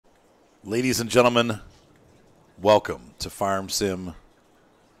Ladies and gentlemen, welcome to Farm Sim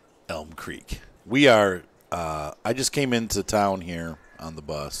Elm Creek. We are, I just came into town here on the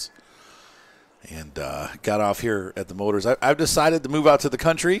bus and got off here at the Motors. I've decided to move out to the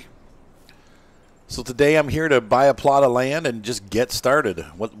country. So today I'm here to buy a plot of land and just get started.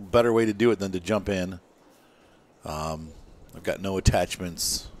 What better way to do it than to jump in? I've got no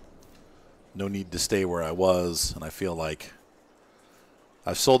attachments, no need to stay where I was, and I feel like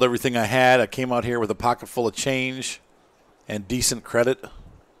I've sold everything I had. I came out here with a pocket full of change and decent credit.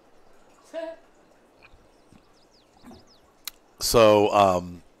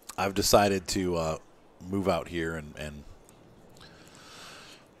 So I've decided to move out here and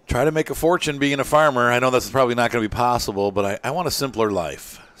try to make a fortune being a farmer. I know that's probably not going to be possible, but I want a simpler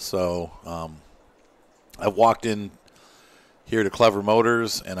life. So I walked in here to Clever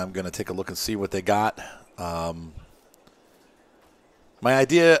Motors, and I'm going to take a look and see what they got. My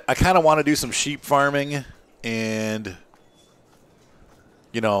idea, I kind of want to do some sheep farming and,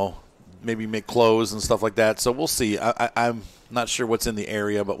 you know, maybe make clothes and stuff like that. So we'll see. I'm not sure what's in the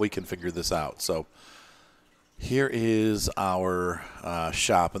area, but we can figure this out. So here is our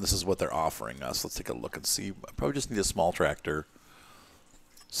shop, and this is what they're offering us. Let's take a look and see. I probably just need a small tractor.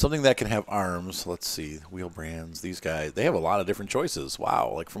 Something that can have arms. Let's see. Wheel brands. These guys, they have a lot of different choices.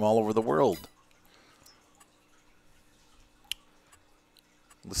 Wow, like from all over the world.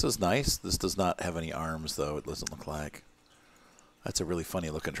 This is nice. This does not have any arms, though. It doesn't look like. That's a really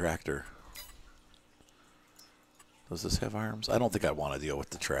funny-looking tractor. Does this have arms? I don't think I want to deal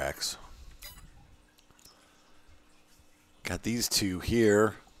with the tracks. Got these two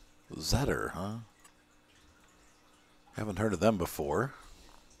here. Zetor, huh? Haven't heard of them before.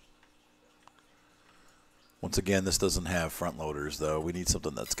 Once again, this doesn't have front loaders, though. We need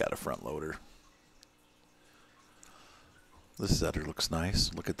something that's got a front loader. This Zetor looks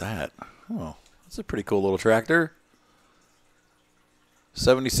nice. Look at that. Oh, that's a pretty cool little tractor.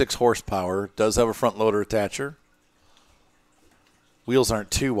 76 horsepower. Does have a front loader attacher. Wheels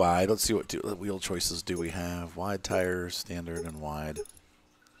aren't too wide. Let's see what wheel choices do we have. Wide tires, standard, and wide.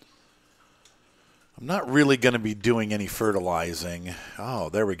 I'm not really going to be doing any fertilizing. Oh,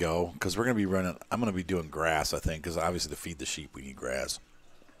 there we go. Because we're going to be running. I'm going to be doing grass, I think, because obviously to feed the sheep we need grass.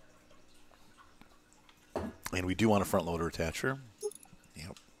 And we do want a front loader attacher.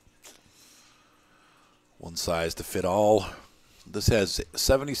 Yep. One size to fit all. This has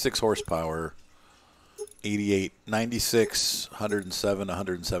 76 horsepower, 88, 96, 107,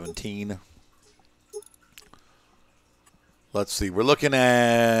 117. Let's see. We're looking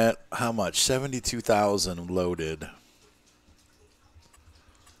at how much? 72,000 loaded.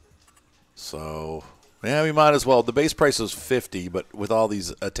 So, yeah, we might as well. The base price is 50, but with all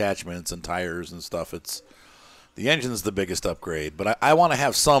these attachments and tires and stuff, the engine's the biggest upgrade. But I want to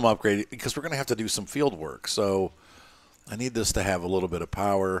have some upgrade because we're going to have to do some field work. So I need this to have a little bit of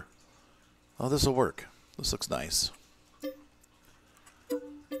power. Oh, this will work. This looks nice.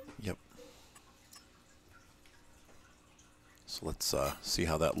 Yep. So let's see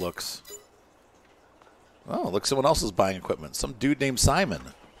how that looks. Oh, look, someone else is buying equipment. Some dude named Simon.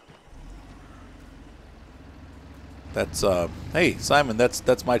 That's hey, Simon,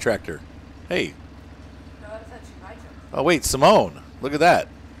 that's my tractor. Hey. No, that's actually my tractor. Oh wait, Simone. Look at that.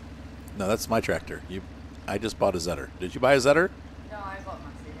 No, that's my tractor. I just bought a Zetor. Did you buy a Zetor? No, I bought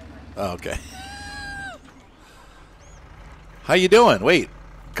Maxi, didn't Oh, okay. How you doing? Wait,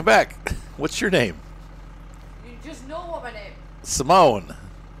 come back. What's your name? You just know what my name. Simone.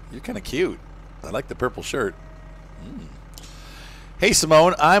 You're kind of cute. I like the purple shirt. Hey,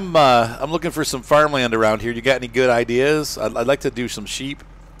 Simone. I'm looking for some farmland around here. You got any good ideas? I'd like to do some sheep.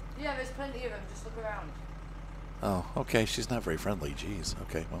 Yeah, there's plenty of them. Just look around. Oh, okay. She's not very friendly. Jeez.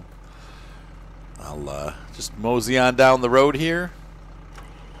 Okay, well, I'll just mosey on down the road here.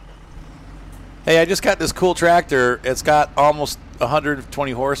 Hey, I just got this cool tractor. It's got almost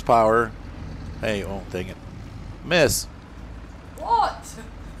 120 horsepower. Hey, oh, dang it. Miss. What?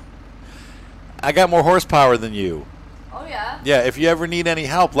 I got more horsepower than you. Oh, yeah? Yeah, if you ever need any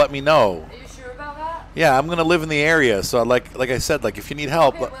help, let me know. Are you sure about that? Yeah, I'm going to live in the area, so like I said, like if you need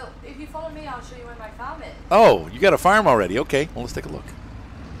help. Okay, well, if you follow me, I'll show you where my farm is. Oh, you got a farm already. Okay, well, let's take a look.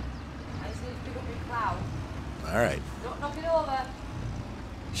 I just need to pick up your plow. All right. Don't knock it over.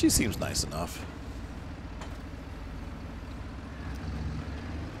 She seems nice enough.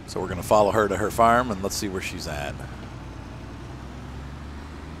 So we're going to follow her to her farm, and let's see where she's at.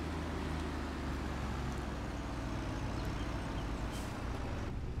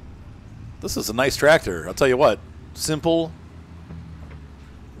 This is a nice tractor. I'll tell you what. Simple.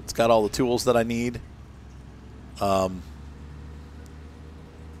 It's got all the tools that I need.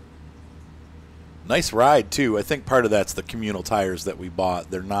 Nice ride, too. I think part of that's the communal tires that we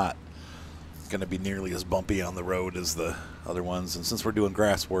bought. They're not going to be nearly as bumpy on the road as the other ones. And since we're doing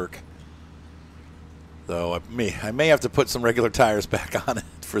grass work, though, I may have to put some regular tires back on it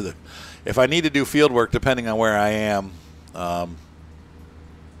for the if I need to do field work, depending on where I am. That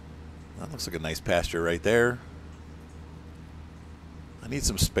looks like a nice pasture right there. I need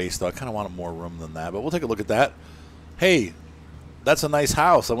some space, though. I kind of want more room than that, but we'll take a look at that. Hey, that's a nice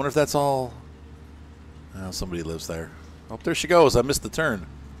house. I wonder if that's all. Oh, somebody lives there. Oh, there she goes. I missed the turn.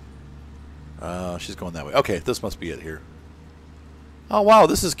 She's going that way. Okay, this must be it here. Oh, wow,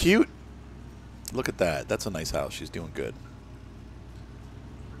 this is cute. Look at that. That's a nice house. She's doing good.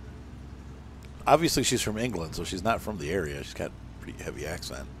 Obviously, she's from England, so she's not from the area. She's got a pretty heavy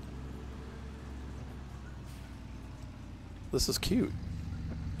accent. This is cute.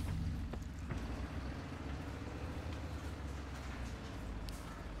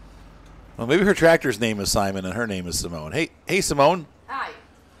 Well, maybe her tractor's name is Simon and her name is Simone. Hey, Simone. Hi.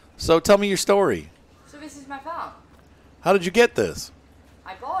 So tell me your story. So this is my farm. How did you get this?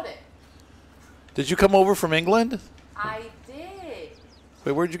 I bought it. Did you come over from England? I did.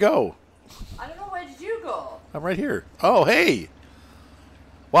 Wait, where'd you go? I don't know, where did you go? I'm right here. Oh, hey.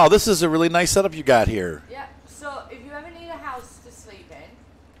 Wow, this is a really nice setup you got here. Yeah, so if you ever need a house to sleep in,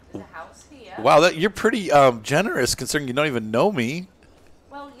 there's a house here. Wow, you're pretty generous considering you don't even know me.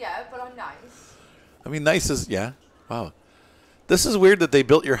 Well, yeah, but I'm nice. I mean, nice is, yeah. Wow. This is weird that they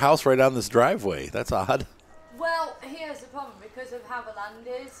built your house right on this driveway. That's odd. Well, here's the problem. Because of how the land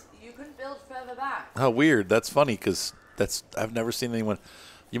is, you couldn't build further back. How weird. That's funny because I've never seen anyone.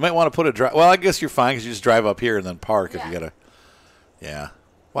 You might want to put a drive. Well, I guess you're fine because you just drive up here and then park if you got to. Yeah.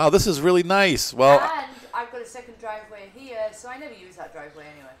 Wow, this is really nice. Well, and I've got a second driveway here, so I never use that driveway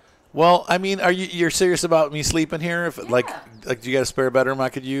anyway. Well, I mean, you're serious about me sleeping here? If Yeah. like do you got a spare bedroom I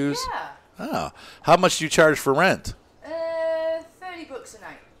could use? Yeah. Oh. How much do you charge for rent? $30 a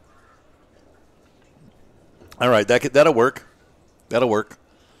night. All right, that'll work. That'll work.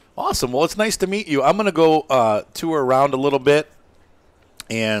 Awesome. Well, it's nice to meet you. I'm going to go tour around a little bit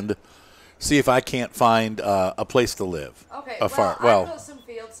and see if I can't find a place to live. Okay. I've got some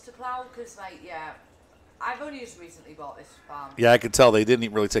fields to plow because, I've only just recently bought this farm. Yeah, I could tell they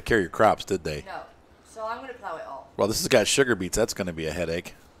didn't really take care of your crops, did they? No. So I'm going to plow it all. Well, this has got sugar beets. That's going to be a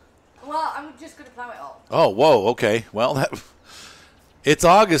headache. Well, I'm just going to plow it all. Oh, whoa. Okay. Well, it's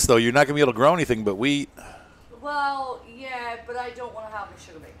August, though. You're not going to be able to grow anything but wheat. Well, yeah, but I don't want to have a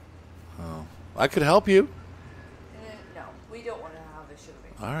sugar beet. Oh, I could help you. No, we don't want to have a sugar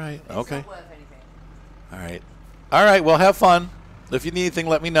beet. All right. It's Okay. not worth anything. All right. All right. Well, have fun. If you need anything,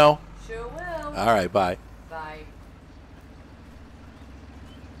 let me know. Sure will. All right. Bye. Bye.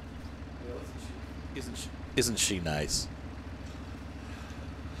 Isn't she nice?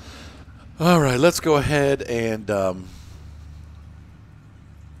 All right. Let's go ahead and I'm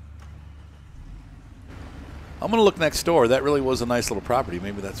going to look next door. That really was a nice little property.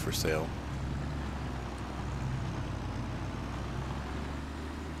 Maybe that's for sale.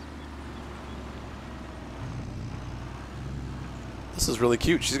 This is really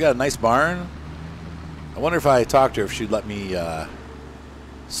cute. She's got a nice barn. I wonder if I talked to her if she'd let me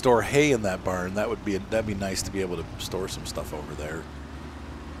store hay in that barn. That'd be nice to be able to store some stuff over there.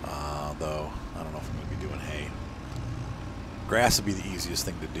 Though I don't know if I'm going to be doing hay. Grass would be the easiest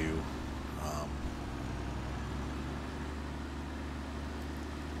thing to do.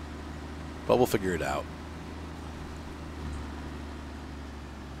 But we'll figure it out.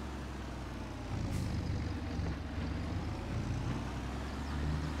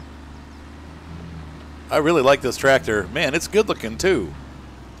 I really like this tractor. Man, it's good looking too.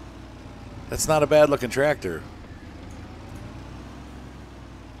 That's not a bad looking tractor.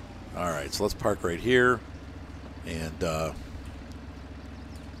 All right, so let's park right here. And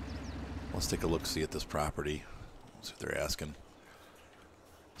let's take a look-see at this property. See what they're asking.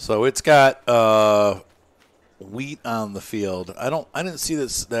 So it's got wheat on the field. I didn't see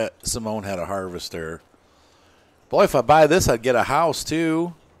that Simone had a harvester. Boy, if I buy this, I'd get a house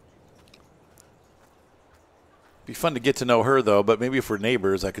too. Be fun to get to know her though, but maybe if we're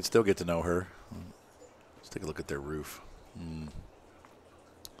neighbors, I could still get to know her. Let's take a look at their roof.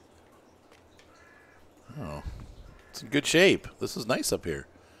 Oh, it's in good shape. This is nice up here.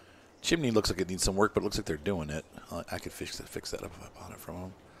 Chimney looks like it needs some work, but it looks like they're doing it. I could fix that up if I bought it from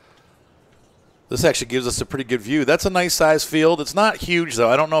them. This actually gives us a pretty good view. That's a nice size field. It's not huge, though.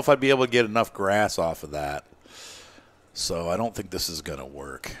 I don't know if I'd be able to get enough grass off of that. So I don't think this is going to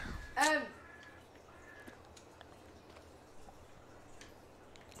work.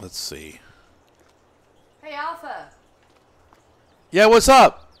 Let's see. Hey, Alpha. Yeah, what's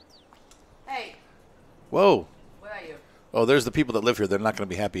up? Hey, Whoa. Where are you? Oh, there's the people that live here. They're not going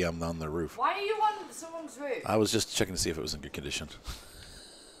to be happy I'm on their roof. Why are you on someone's roof? I was just checking to see if it was in good condition.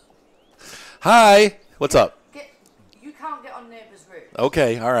 Hi. What's up? You can't get on neighbour's roof.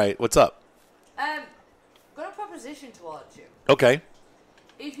 Okay. All right. What's up? Got a proposition towards you. Okay.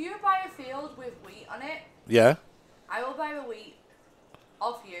 If you buy a field with wheat on it, Yeah. I will buy the wheat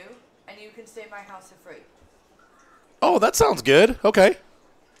off you, and you can stay in my house for free. Oh, that sounds good. Okay.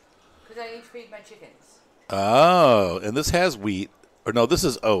 Because I need to feed my chickens. Oh, and this has wheat. Or no, this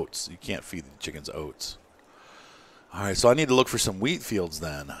is oats. You can't feed the chickens oats. All right, so I need to look for some wheat fields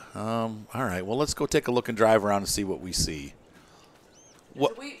then. All right, well, let's go take a look and drive around and see what we see. There's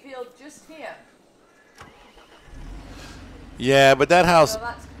a wheat field just here. Yeah, but that house... So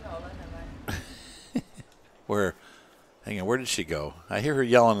that's canola, never mind. Where? Hang on, where did she go? I hear her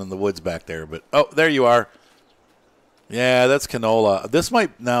yelling in the woods back there, but... Oh, there you are. Yeah, that's canola. This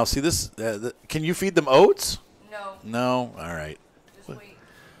might... Now, see this... can you feed them oats? No. No? All right. Just wheat.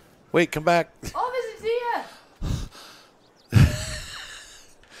 Wait, come back. Oh, there's a deer.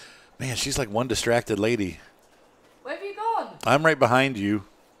 Man, she's like one distracted lady. Where have you gone? I'm right behind you.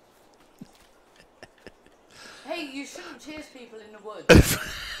 Hey, you shouldn't chase people in the woods.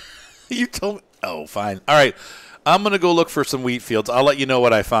 You told me. Oh, fine. All right. I'm going to go look for some wheat fields. I'll let you know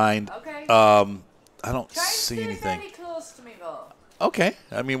what I find. Okay. I don't Try and see stay anything. fairly close to me, though. Okay.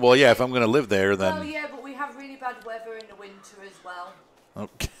 I mean, well, yeah, if I'm going to live there, then. Well, yeah, but we have really bad weather in the winter as well.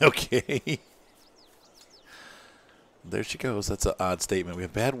 Okay. Okay. There she goes. That's an odd statement. We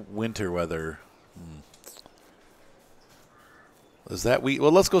have bad winter weather. Is that wheat?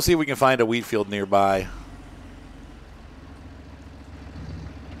 Well, let's go see if we can find a wheat field nearby.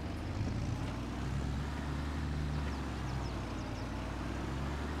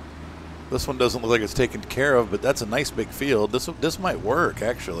 This one doesn't look like it's taken care of, but that's a nice big field. This might work,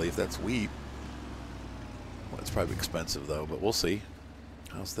 actually, if that's wheat. Well, it's probably expensive, though, but we'll see.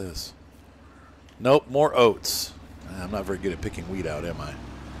 How's this? Nope, more oats. I'm not very good at picking wheat out, am I?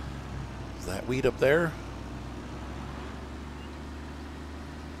 Is that wheat up there?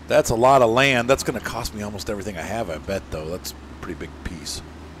 That's a lot of land. That's going to cost me almost everything I have, I bet, though. That's a pretty big piece.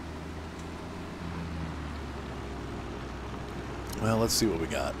 Well, let's see what we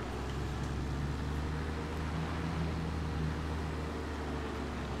got.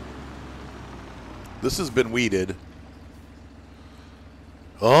 This has been weeded.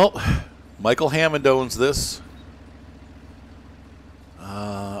 Oh, Michael Hammond owns this.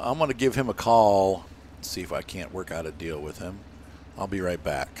 I'm going to give him a call, see if I can't work out a deal with him. I'll be right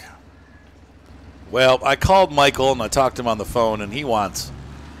back. Well, I called Michael and I talked to him on the phone, and he wants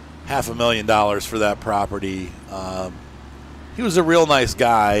 $500,000 for that property. He was a real nice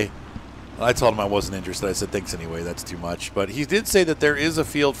guy. I told him I wasn't interested. I said, thanks anyway, that's too much. But he did say that there is a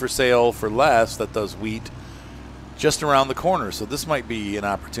field for sale for less that does wheat just around the corner. So this might be an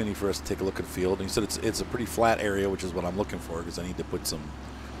opportunity for us to take a look at the field. And he said it's a pretty flat area, which is what I'm looking for because I need to put some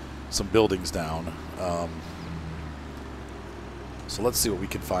buildings down. So let's see what we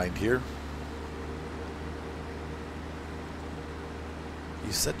can find here.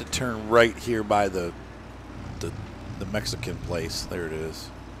 You said to turn right here by the Mexican place. There it is.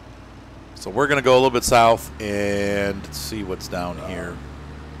 So we're going to go a little bit south and see what's down here.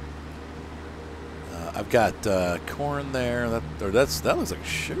 I've got corn there. That looks like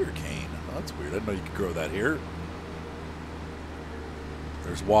sugar cane. Oh, that's weird. I didn't know you could grow that here.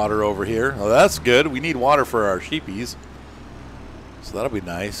 There's water over here. Oh, that's good. We need water for our sheepies. So that'll be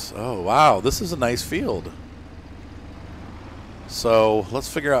nice. Oh, wow. This is a nice field. So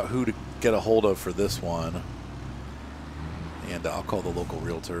let's figure out who to get a hold of for this one. And I'll call the local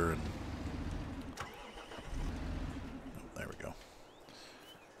realtor. And there we go.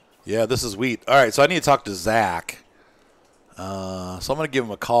 Yeah, this is wheat. All right, so I need to talk to Zach. So I'm going to give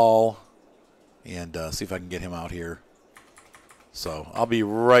him a call and see if I can get him out here. So I'll be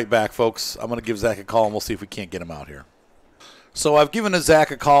right back, folks. I'm going to give Zach a call, and we'll see if we can't get him out here. So I've given Zach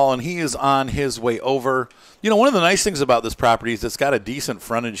a call, and he is on his way over. You know, one of the nice things about this property is it's got a decent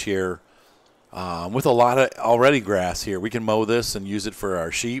frontage here with a lot of already grass here. We can mow this and use it for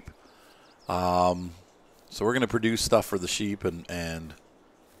our sheep. So we're going to produce stuff for the sheep, and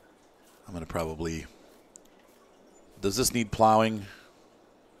I'm going to probably... Does this need plowing?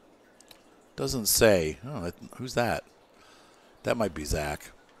 Doesn't say. Oh, who's that? That might be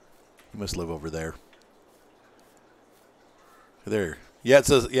Zach. He must live over there. There. Yeah, it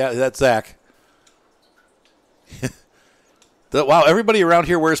says, yeah, that's Zach. Wow, everybody around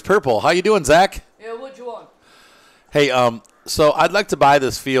here wears purple. How you doing, Zach? Yeah, what do you want? Hey, so I'd like to buy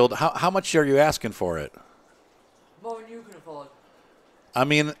this field. How much are you asking for it? More than you can afford. I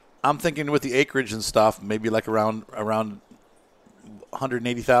mean, I'm thinking with the acreage and stuff, maybe like around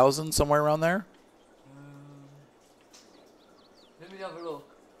 180,000, somewhere around there. Let me have a look.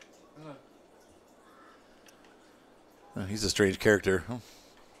 He's a strange character. Oh,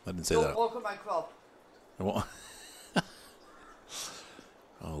 I didn't say Don't that. walk on my crop. Oh,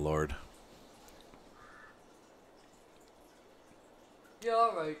 Lord. Yeah,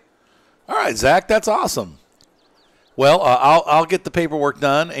 all right. All right, Zach, that's awesome. Well, I'll get the paperwork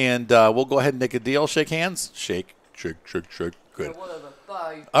done, and we'll go ahead and make a deal. Shake hands. Shake. Good. Yeah, whatever.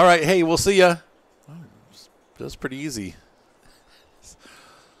 Bye. All right, hey, we'll see ya. That's pretty easy.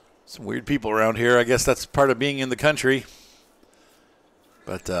 Some weird people around here. I guess that's part of being in the country.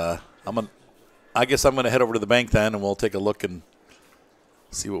 But I guess I'm gonna head over to the bank then, and we'll take a look and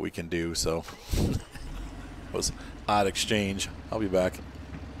see what we can do. So it was an odd exchange. I'll be back.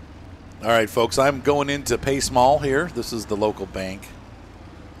 All right, folks, I'm going into Pay Small here. This is the local bank.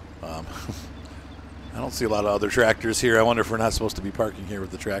 I don't see a lot of other tractors here. I wonder if we're not supposed to be parking here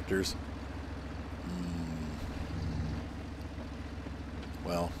with the tractors.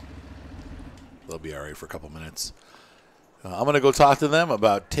 Well, they'll be all right for a couple minutes. I'm going to go talk to them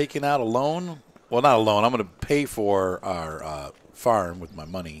about taking out a loan. Well, not a loan. I'm going to pay for our farm with my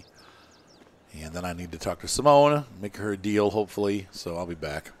money. And then I need to talk to Simone, make her a deal, hopefully. So I'll be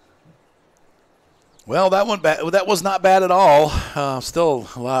back. Well, that was not bad at all. Still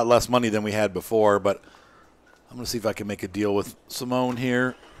a lot less money than we had before, but I'm going to see if I can make a deal with Simone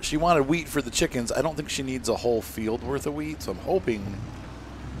here. She wanted wheat for the chickens. I don't think she needs a whole field worth of wheat, so I'm hoping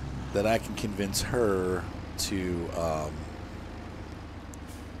that I can convince her to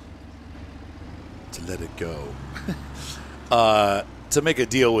let it go, to make a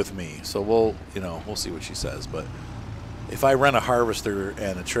deal with me. So we'll see what she says. But if I rent a harvester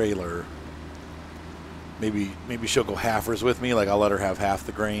and a trailer, maybe she'll go halfers with me. Like I'll let her have half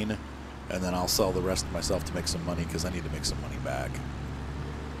the grain, and then I'll sell the rest myself to make some money because I need to make some money back.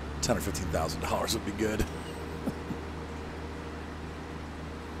 $10,000 or $15,000 would be good.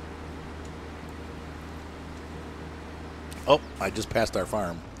 Oh, I just passed our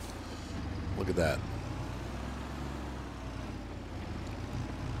farm. Look at that.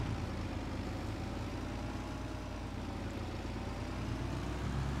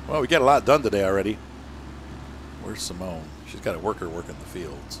 Well, we got a lot done today already. Where's Simone? She's got a worker working the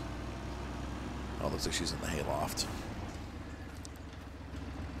fields. Oh, looks like she's in the hayloft.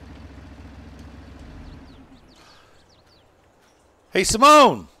 Hey,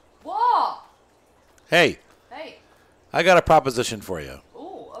 Simone! What? Hey. Hey. I got a proposition for you.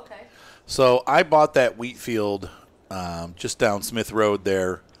 Oh, okay. So I bought that wheat field just down Smith Road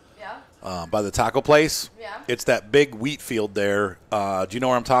there. Yeah. By the taco place. Yeah. It's that big wheat field there. Do you know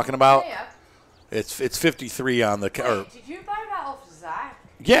what I'm talking about? Yeah. It's 53 on the. Wait, did you buy that off Zach?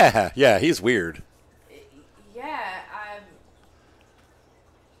 Yeah, he's weird. Yeah.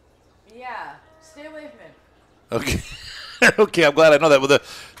 Yeah. Stay away from him. Okay. Okay, I'm glad I know that. Well,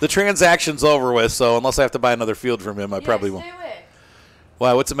 the transaction's over with, so unless I have to buy another field from him, I probably won't. Stay away.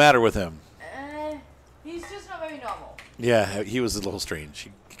 Why? What's the matter with him? He's just not very normal. Yeah, he was a little strange.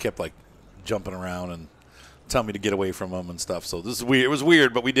 He kept like jumping around and telling me to get away from him and stuff. So this is weird. It was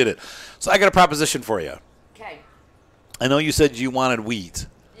weird, but we did it. So I got a proposition for you. Okay. I know you said you wanted wheat.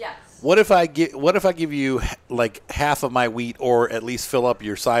 Yes. What if I give you like half of my wheat, or at least fill up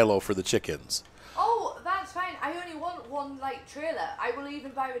your silo for the chickens? Oh, that's fine. I only want one trailer. I will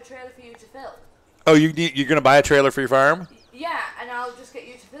even buy a trailer for you to fill. Oh, you're gonna buy a trailer for your farm? Yeah, and I'll just get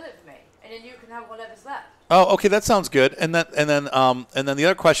you to fill it for me, and then you can have whatever's left. Oh, okay, that sounds good. And then the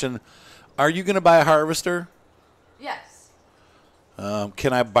other question: are you gonna buy a harvester? Yes.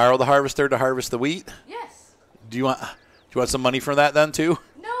 Can I borrow the harvester to harvest the wheat? Yes. Do you want some money from that then too?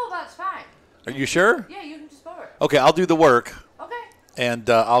 No, that's fine. Are you sure? Yeah, you can just borrow it. Okay, I'll do the work. Okay. And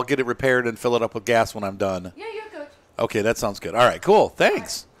I'll get it repaired and fill it up with gas when I'm done. Yeah, you're good. Okay, that sounds good. All right, cool.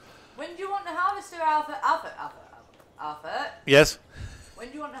 Thanks. When do you want the harvester, Alpha? Yes? When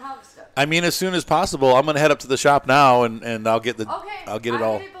do you want the harvester? I mean, as soon as possible. I'm going to head up to the shop now, and I'll get it all. I'll get it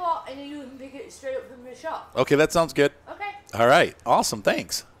bought, and then you can pick it straight up from the shop. Okay, that sounds good. Okay. All right. Awesome.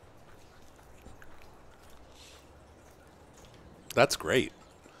 Thanks. That's great.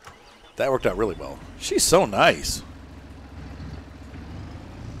 That worked out really well. She's so nice.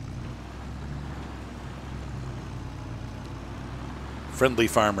 Friendly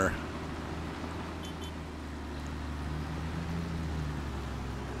farmer.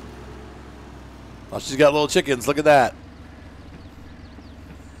 Oh, she's got little chickens. Look at that.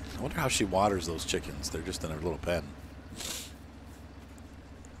 I wonder how she waters those chickens. They're just in her little pen.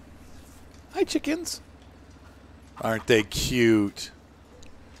 Hi, chickens. Aren't they cute?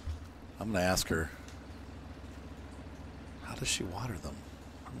 I'm going to ask her. How does she water them?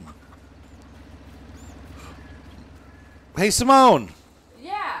 Hey, Simone.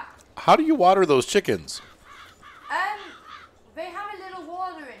 Yeah. How do you water those chickens? They have a little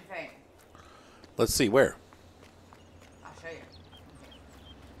watering thing. Let's see, where? I'll show you.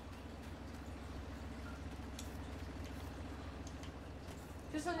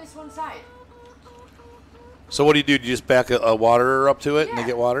 Just on this one side. So what do? Do you just back a waterer up to it and they Yeah.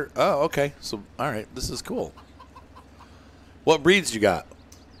 get water? Oh, okay. So, all right, this is cool. What breeds you got?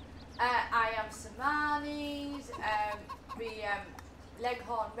 I am Somalis, the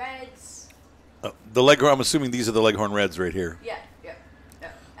Leghorn Reds. The Leghorn, I'm assuming these are the Leghorn Reds right here. Yeah.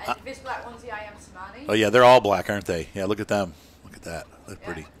 And this black one's the I am Somali. Oh, yeah, they're all black, aren't they? Yeah, look at them. Look at that. They're Yeah.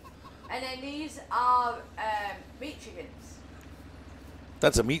 pretty. And then these are meat chickens.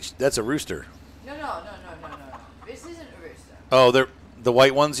 That's a rooster. No. This isn't a rooster. Oh, they're the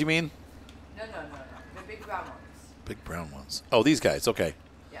white ones, you mean? No. The big brown ones. Big brown ones. Oh, these guys. Okay.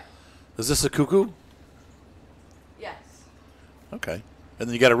 Yeah. Is this a cuckoo? Yes. Okay. And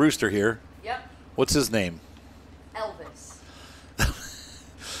then you got a rooster here. Yep. What's his name? Elvis.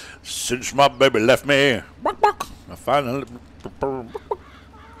 Since my baby left me, I finally. But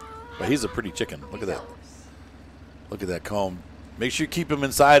he's a pretty chicken. Look at that. Elvis. Look at that comb. Make sure you keep them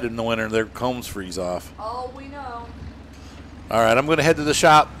inside in the winter. Their combs freeze off. Oh, we know. All right, I'm going to head to the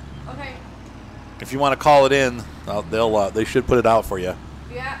shop. Okay. If you want to call it in, they should put it out for you.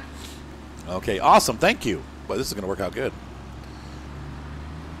 Yeah. Okay, awesome. Thank you. But this is going to work out good.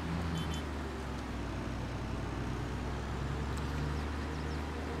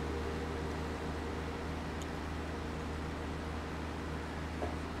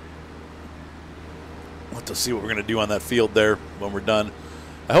 We'll have to see what we're going to do on that field there when we're done.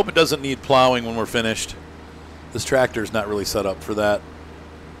 I hope it doesn't need plowing when we're finished. This tractor's not really set up for that.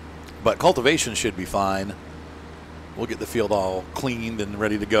 But cultivation should be fine. We'll get the field all cleaned and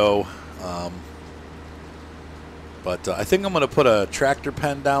ready to go. But I think I'm going to put a tractor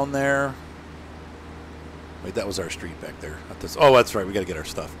pen down there. Wait, that was our street back there. Oh, that's right. We got to get our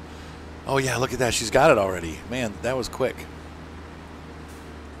stuff. Oh, yeah, look at that. She's got it already. Man, that was quick.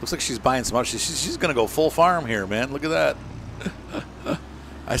 Looks like she's buying some. She's going to go full farm here, man. Look at that.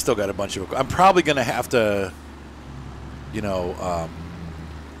 I still got a bunch of. I'm probably going to have to, I'm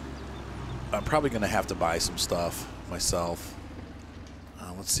probably going to have to buy some stuff myself.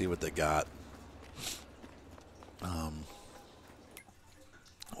 Let's see what they got.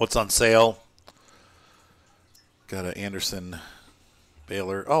 What's on sale? Got an Anderson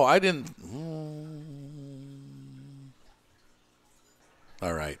baler. Oh, I didn't.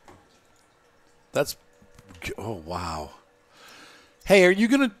 All right. That's. Oh, wow. Hey, are you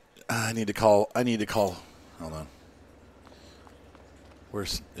going to. I need to call. Hold on.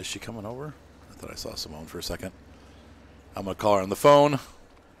 Is she coming over? I thought I saw Simone for a second. I'm going to call her on the phone.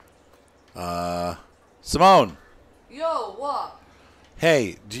 Simone. Yo, what?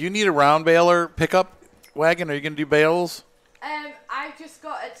 Hey, do you need a round baler pickup wagon? Are you going to do bales? I've just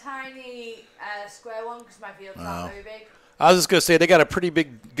got a tiny square one because my field's not very big. I was just going to say they got a pretty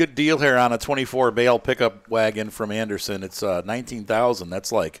good deal here on a 24 bale pickup wagon from Anderson. It's $19,000.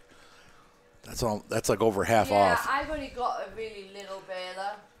 That's like over half off. Yeah, I've only got a really little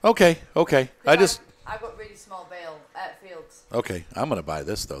baler. Okay. I've got really small fields. Okay, I'm going to buy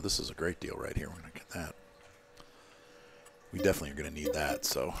this though. This is a great deal right here. We're going to get that. We definitely are going to need that.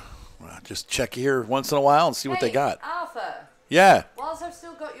 So just check here once in a while and see what they got. Arthur. Yeah. Whilst I've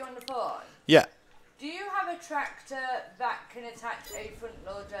still got you on the phone. Yeah. Do you have a tractor that can attach a front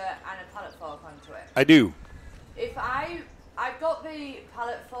loader and a pallet fork onto it? I do. If I've got the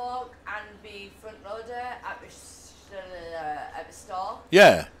pallet fork and the front loader at the store.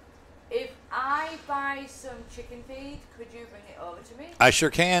 Yeah. If I buy some chicken feed, could you bring it over to me? I sure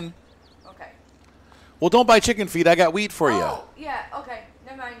can. Okay. Well, don't buy chicken feed. I got wheat for you. Oh, yeah. Okay.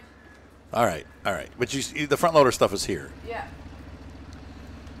 Never mind. All right. But the front loader stuff is here. Yeah.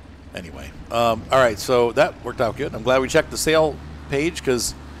 Anyway. All right. So that worked out good. I'm glad we checked the sale page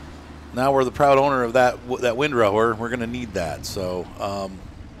because now we're the proud owner of that windrower. We're going to need that. So.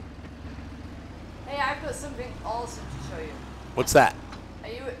 Hey, I've got something awesome to show you. What's that? Are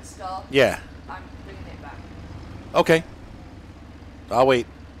you at the store? Yeah. I'm bringing it back. Okay. I'll wait.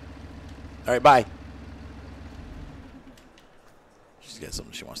 All right. Bye. She's got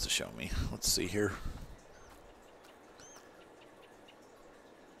something she wants to show me. Let's see here.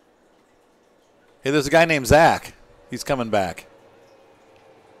 Hey, there's a guy named Zach. He's coming back.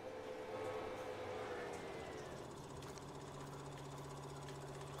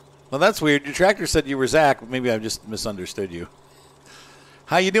 Well, that's weird. Your tractor said you were Zach, but maybe I just misunderstood you.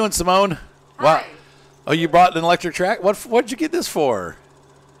 How you doing, Simone? Hi. Oh, you brought an electric track? What'd you get this for?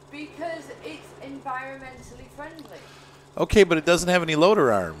 Because it's environmentally friendly. Okay, but it doesn't have any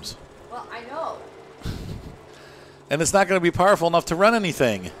loader arms. Well, I know. And it's not going to be powerful enough to run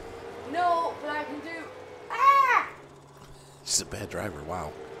anything. No, but I can do... She's a bad driver,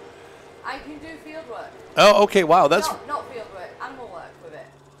 wow. I can do field work. Oh, okay, wow, that's... Not field work, animal work with it.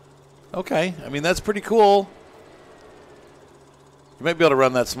 Okay, I mean, that's pretty cool. You might be able to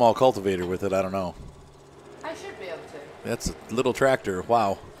run that small cultivator with it, I don't know. I should be able to. That's a little tractor,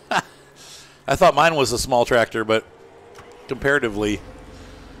 wow. I thought mine was a small tractor, but comparatively.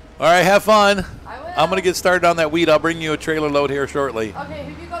 All right, have fun. I will. I'm going to get started on that weed. I'll bring you a trailer load here shortly. Okay,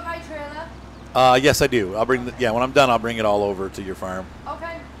 have you got my trailer? Yes, I do. I'll bring when I'm done, I'll bring it all over to your farm.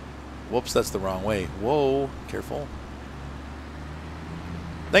 Okay. Whoops, that's the wrong way. Whoa, careful.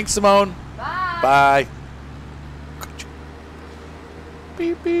 Thanks, Simone. Bye. Bye.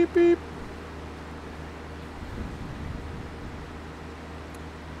 Beep, beep, beep.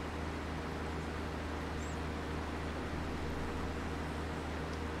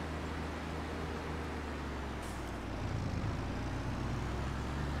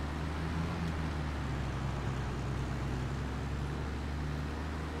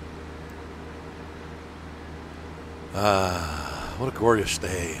 What a gorgeous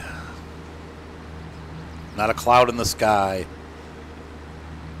day. Not a cloud in the sky.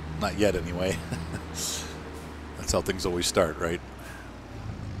 Not yet, anyway. That's how things always start, right?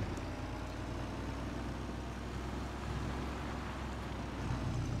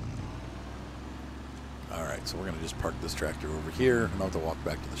 All right, so we're going to just park this tractor over here, and I'll have to walk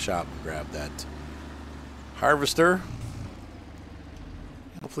back to the shop and grab that harvester.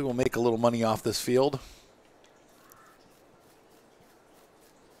 Hopefully we'll make a little money off this field.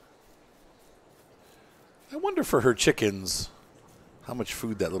 I wonder for her chickens how much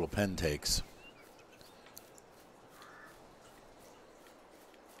food that little pen takes.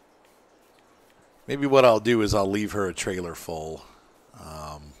 Maybe what I'll do is I'll leave her a trailer full.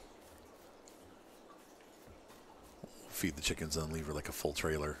 Feed the chickens and leave her like a full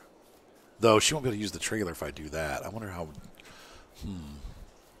trailer. Though she won't be able to use the trailer if I do that. I wonder how...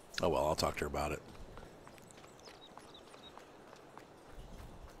 Oh, well, I'll talk to her about it.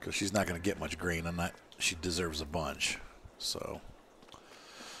 Because she's not going to get much grain on that. She deserves a bunch. So,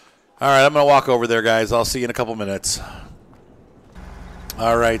 all right, I'm going to walk over there, guys. I'll see you in a couple minutes.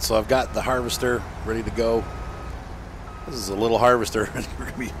 All right, so I've got the harvester ready to go. This is a little harvester. I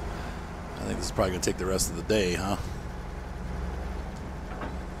think this is probably going to take the rest of the day, huh?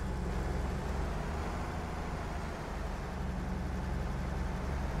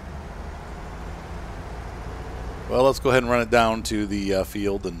 Well, let's go ahead and run it down to the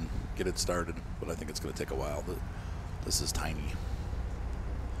field and get it started. But I think it's going to take a while. This is tiny.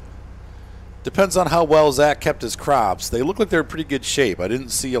 Depends on how well Zach kept his crops. They look like they're in pretty good shape. I didn't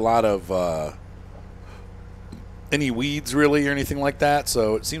see a lot of any weeds really or anything like that,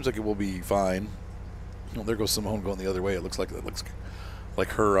 so it seems like it will be fine. Oh, there goes Simone going the other way. It looks like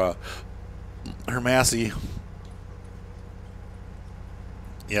her her Massey.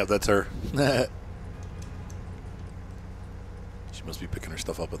 Yeah, that's her. She must be picking her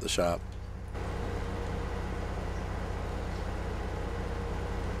stuff up at the shop.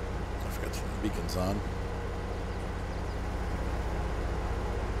 Beacons on.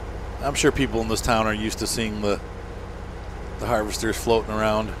 I'm sure people in this town are used to seeing the harvesters floating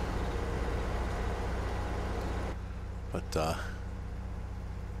around. But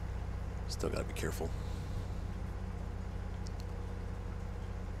still got to be careful.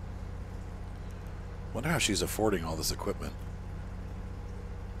 Wonder how she's affording all this equipment.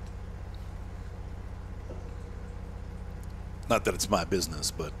 Not that it's my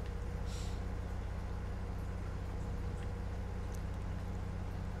business, but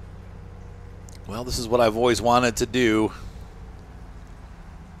well, this is what I've always wanted to do.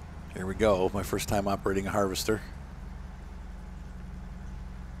 Here we go. My first time operating a harvester.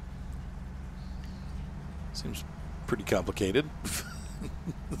 Seems pretty complicated.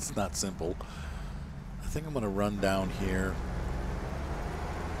 It's not simple. I think I'm going to run down here.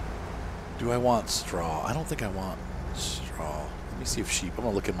 Do I want straw? I don't think I want straw. Let me see if sheep... I'm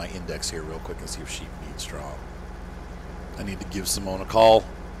going to look at my index here real quick and see if sheep need straw. I need to give Simone a call.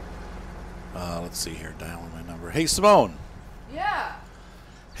 Let's see here. Dialing my number. Hey, Simone. Yeah.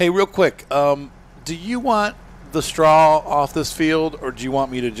 Hey, real quick. Do you want the straw off this field, or do you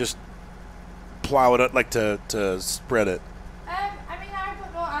want me to just plow it up, like to spread it? I mean, I've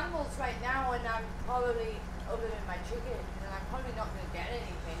got no animals right now, and I'm probably, other than my chickens, and I'm probably not going to get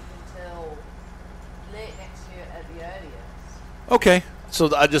anything until late next year at the earliest. Okay. So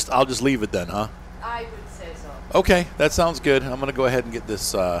I'll just leave it then, huh? I would say so. Okay, that sounds good. I'm gonna go ahead and get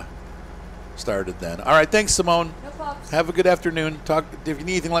this started then. All right, thanks, Simone. No problems. Have a good afternoon. Talk if you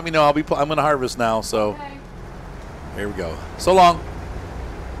need anything. Let me know. I'm gonna harvest now. So Okay. here we go. So long.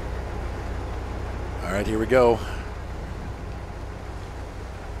 All right, here we go.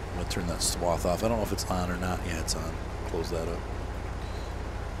 I'm gonna turn that swath off. I don't know if it's on or not. Yeah, it's on. Close that up.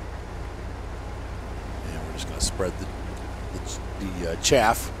 And we're just gonna spread the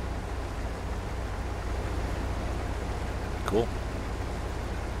chaff. Cool.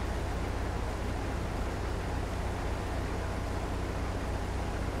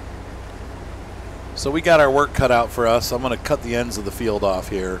 So we got our work cut out for us. I'm going to cut the ends of the field off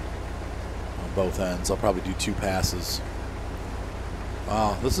here on both ends. I'll probably do 2 passes.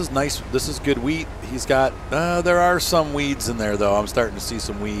 Wow, this is nice. This is good wheat. He's got, there are some weeds in there, though. I'm starting to see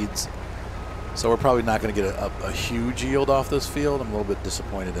some weeds. So we're probably not going to get a huge yield off this field. I'm a little bit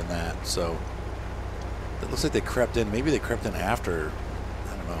disappointed in that. So it looks like they crept in. Maybe they crept in after.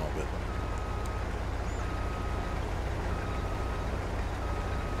 I don't know, but.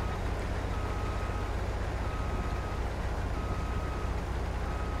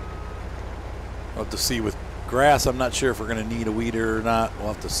 We'll have to see with grass. I'm not sure if we're going to need a weeder or not. We'll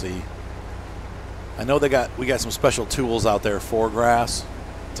have to see. I know we got some special tools out there for grass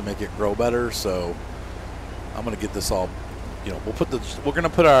to make it grow better. So I'm going to get this all. You know, I'm going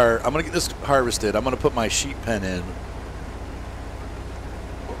to get this harvested. I'm going to put my sheep pen in.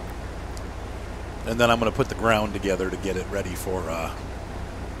 And then I'm going to put the ground together to get it ready for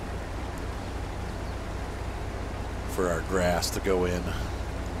our grass to go in.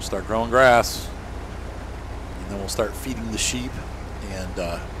 Start growing grass. And then we'll start feeding the sheep.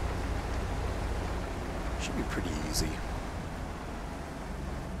 And should be pretty easy.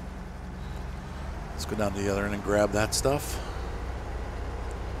 Let's go down to the other end and grab that stuff.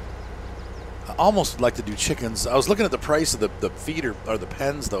 I almost would like to do chickens. I was looking at the price of the feeder or the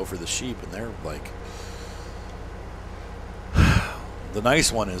pens though for the sheep, and they're like the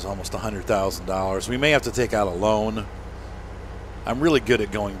nice one is almost $100,000. We may have to take out a loan. I'm really good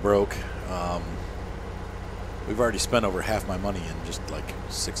at going broke. We've already spent over half my money in just like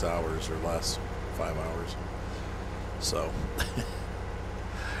 6 hours or less, 5 hours. So,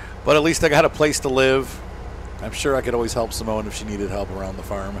 but at least I got a place to live. I'm sure I could always help Simone if she needed help around the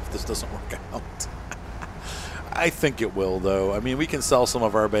farm if this doesn't work out. I think it will, though. I mean, we can sell some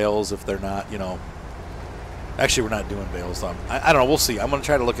of our bales if they're not, you know. Actually, we're not doing bales. So I don't know. We'll see. I'm going to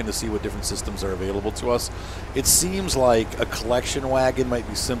try to look into see what different systems are available to us. It seems like a collection wagon might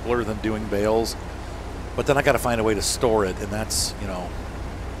be simpler than doing bales. But then I got to find a way to store it, and that's, you know,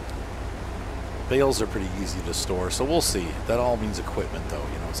 bales are pretty easy to store. So we'll see. That all means equipment, though.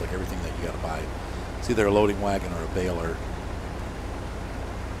 You know, it's like everything that you got to buy. It's either a loading wagon or a baler.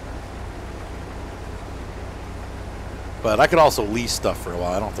 But I could also lease stuff for a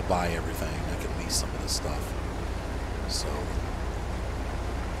while. I don't have to buy everything. I can lease some of this stuff. So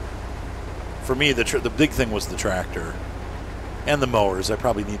for me, the big thing was the tractor and the mowers. I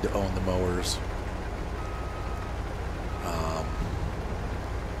probably need to own the mowers.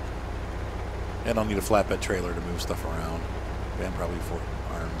 And I'll need a flatbed trailer to move stuff around. And probably 4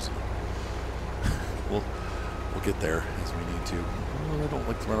 arms. We'll get there as we need to. Oh, I don't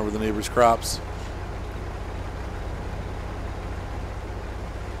like to run over the neighbor's crops.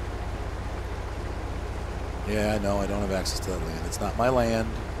 Yeah, I know. I don't have access to that land. It's not my land.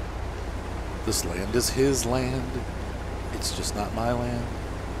 This land is his land. It's just not my land.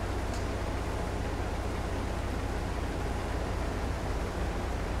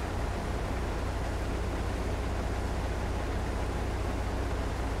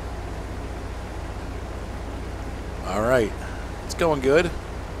 All right, it's going good.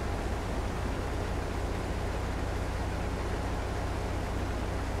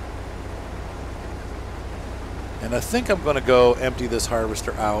 And I think I'm going to go empty this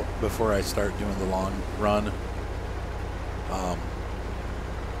harvester out before I start doing the long run.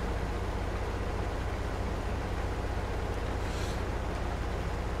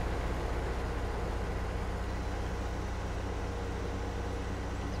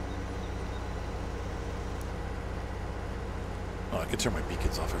 I could turn my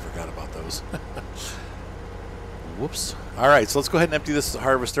beacons off. I forgot about those. Whoops. All right, so let's go ahead and empty this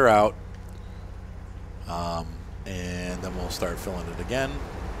harvester out. And then we'll start filling it again.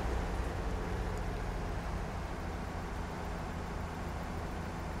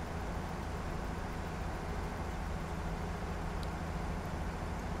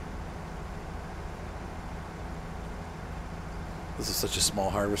 This is such a small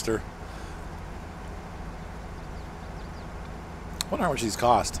harvester. What wonder how much these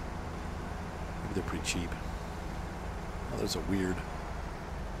cost. Maybe they're pretty cheap. Oh, those are weird.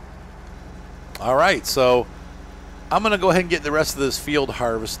 All right, so I'm going to go ahead and get the rest of this field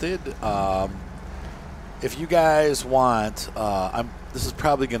harvested. If you guys want, this is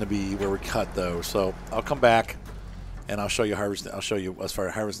probably going to be where we cut, though. So I'll come back and I'll show you harvesting. I'll show you as far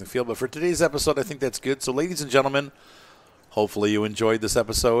as harvesting the field. But for today's episode, I think that's good. So, ladies and gentlemen, hopefully you enjoyed this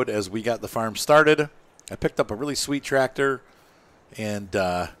episode as we got the farm started. I picked up a really sweet tractor and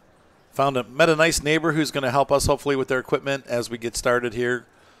met a nice neighbor who's going to help us hopefully with their equipment as we get started here,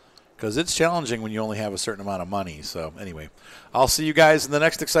 because it's challenging when you only have a certain amount of money. So anyway, I'll see you guys in the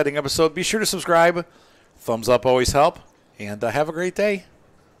next exciting episode. Be sure to subscribe. Thumbs up always help. And have a great day.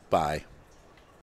 Bye.